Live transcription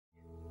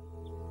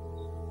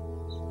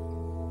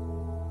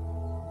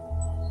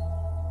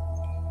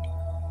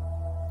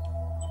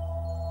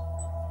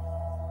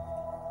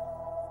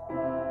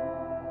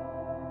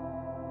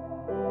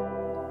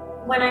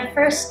When I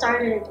first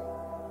started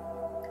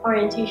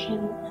orientation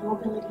and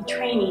mobility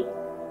training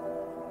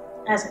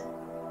as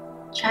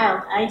a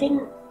child, I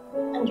didn't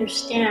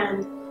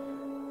understand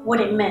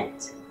what it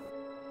meant.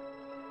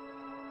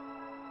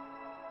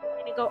 We're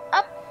going to go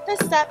up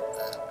the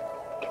steps.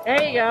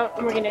 There you go.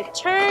 And we're going to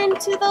turn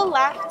to the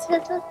left.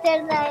 This was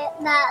the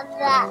that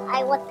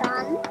I was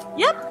on?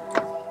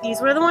 Yep.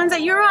 These were the ones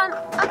that you were on.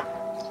 Up.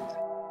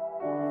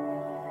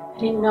 I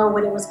didn't know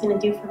what it was going to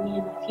do for me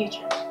in my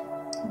future.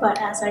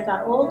 But as I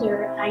got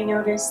older, I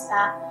noticed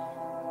that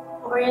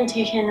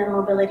orientation and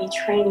mobility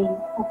training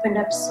opened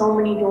up so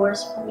many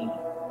doors for me.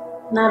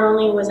 Not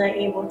only was I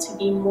able to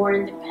be more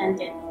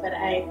independent, but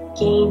I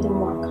gained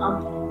more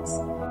confidence.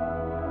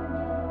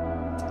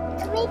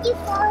 It made you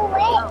far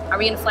away. Oh, are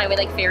we going to fly away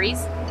like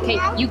fairies? Okay,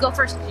 Yeah. You go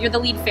first. You're the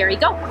lead fairy.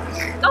 Go!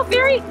 Go,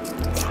 fairy!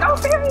 Go,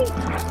 fairy!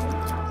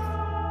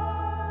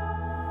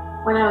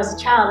 When I was a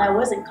child, I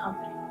wasn't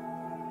confident.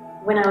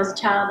 When I was a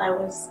child, I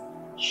was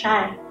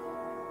shy.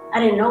 I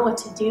didn't know what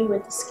to do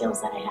with the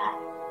skills that I had.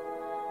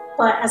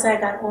 But as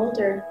I got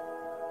older,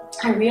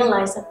 I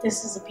realized that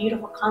this is a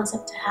beautiful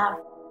concept to have.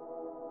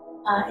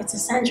 It's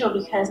essential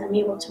because I'm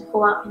able to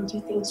go out and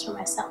do things for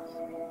myself.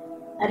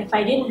 That if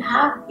I didn't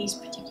have these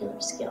particular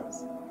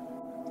skills,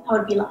 I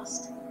would be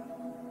lost.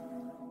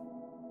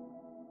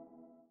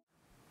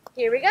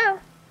 Here we go.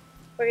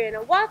 We're going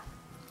to walk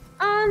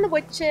on the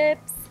wood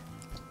chips.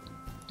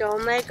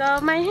 Don't let go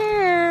of my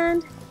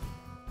hand.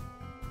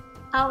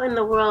 Out in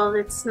the world,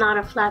 it's not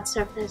a flat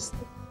surface.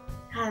 It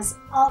has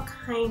all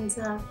kinds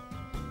of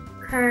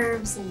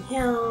curves and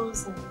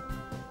hills and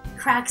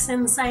cracks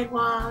in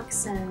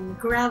sidewalks and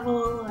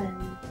gravel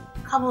and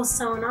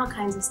cobblestone, all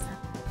kinds of stuff.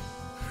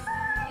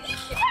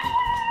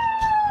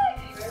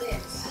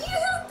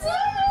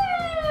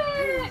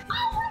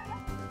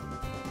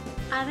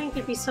 I think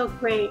it'd be so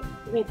great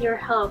with your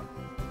help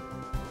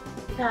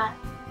that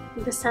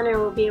the center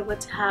will be able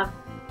to have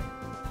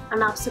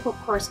an obstacle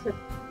course with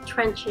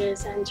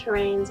trenches and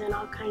terrains and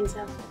all kinds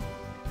of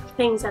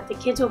things that the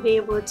kids will be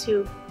able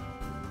to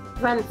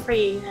run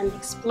free and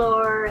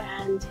explore,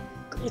 and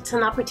it's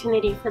an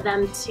opportunity for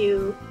them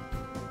to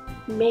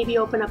maybe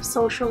open up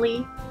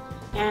socially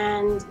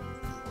and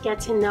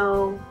get to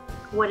know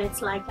what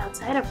it's like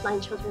outside of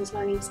Blind Children's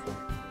Learning Center.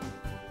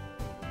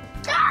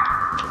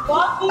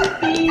 Walking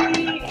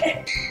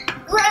feet!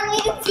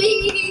 Running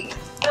feet!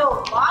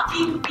 No,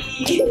 walking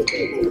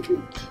feet!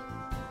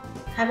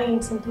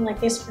 Having something like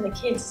this for the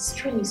kids is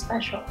truly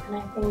special, and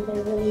I think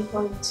they're really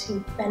going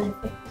to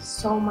benefit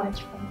so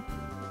much from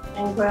it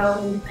and grow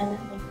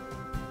independently.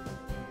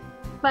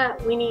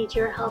 But we need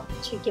your help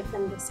to give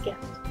them this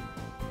gift.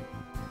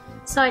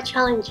 So I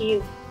challenge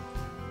you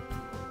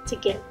to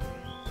give.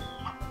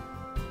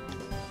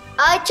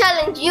 I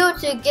challenge you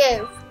to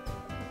give.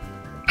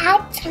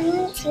 I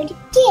challenge you to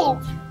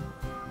give.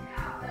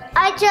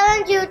 I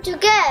challenge you to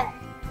give.